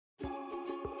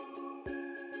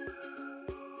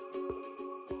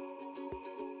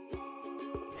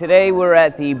Today we're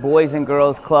at the Boys and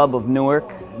Girls Club of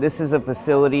Newark. This is a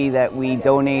facility that we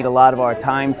donate a lot of our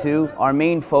time to. Our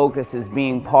main focus is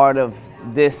being part of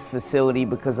this facility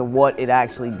because of what it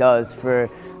actually does for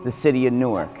the city of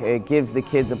Newark. It gives the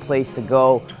kids a place to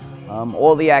go.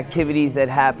 All the activities that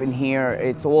happen here,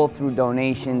 it's all through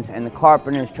donations, and the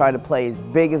Carpenters try to play as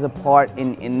big as a part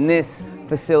in this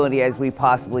facility as we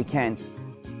possibly can.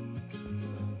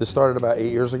 This started about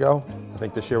 8 years ago. I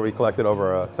think this year we collected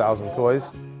over 1,000 toys.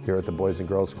 Here at the Boys and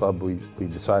Girls Club, we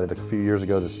decided a few years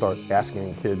ago to start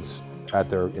asking kids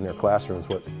in their classrooms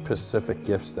what specific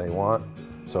gifts they want.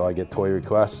 So I get toy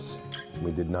requests. We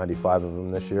did 95 of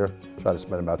them this year. Try to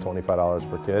spend about $25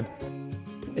 per kid.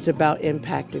 It's about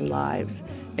impacting lives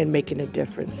and making a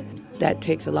difference. That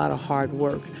takes a lot of hard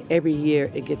work. Every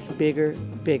year it gets bigger,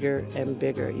 bigger, and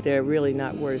bigger. There are really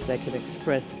not words that can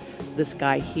express this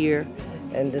guy here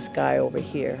and this guy over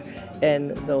here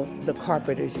and the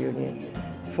Carpenters Union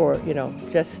for,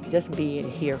 just being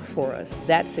here for us.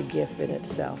 That's a gift in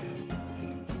itself.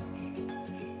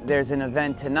 There's an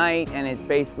event tonight, and it's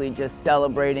basically just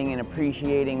celebrating and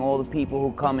appreciating all the people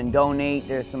who come and donate.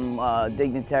 There's some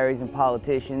dignitaries and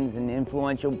politicians and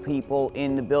influential people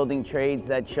in the building trades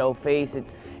that show face.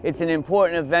 It's an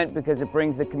important event because it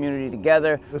brings the community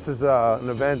together. This is an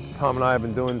event Tom and I have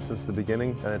been doing since the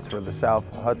beginning, and it's for the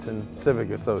South Hudson Civic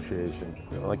Association.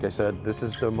 Like I said, this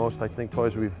is the most, I think,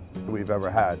 toys we've ever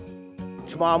had.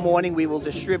 Tomorrow morning we will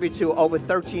distribute to over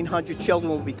 1,300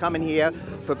 children who will be coming here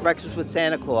for Breakfast with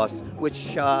Santa Claus,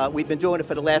 which we've been doing it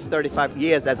for the last 35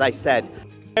 years, as I said.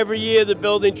 Every year the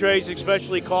building trades,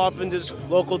 especially Carpenters,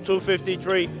 Local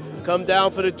 253, come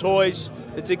down for the toys.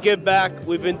 It's a give back.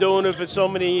 We've been doing it for so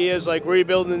many years, like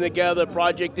Rebuilding Together,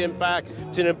 Project Impact.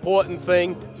 It's an important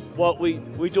thing.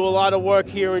 We do a lot of work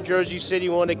here in Jersey City,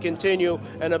 we want to continue,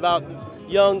 and about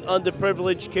young,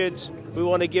 underprivileged kids, we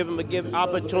want to give them a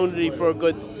opportunity for a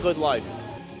good life.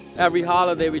 Every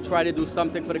holiday we try to do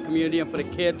something for the community and for the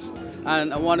kids.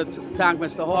 And I wanted to thank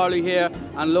Mr. Harley here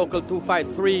and Local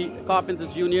 253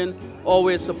 Carpenters Union,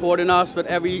 always supporting us with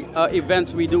every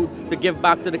events we do to give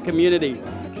back to the community.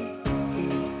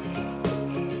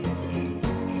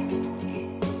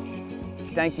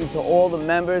 Thank you to all the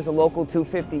members of Local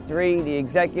 253, the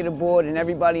executive board, and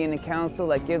everybody in the council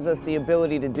that gives us the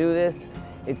ability to do this.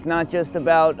 It's not just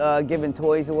about giving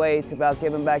toys away, it's about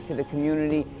giving back to the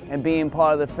community and being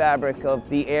part of the fabric of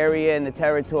the area and the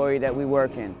territory that we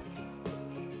work in.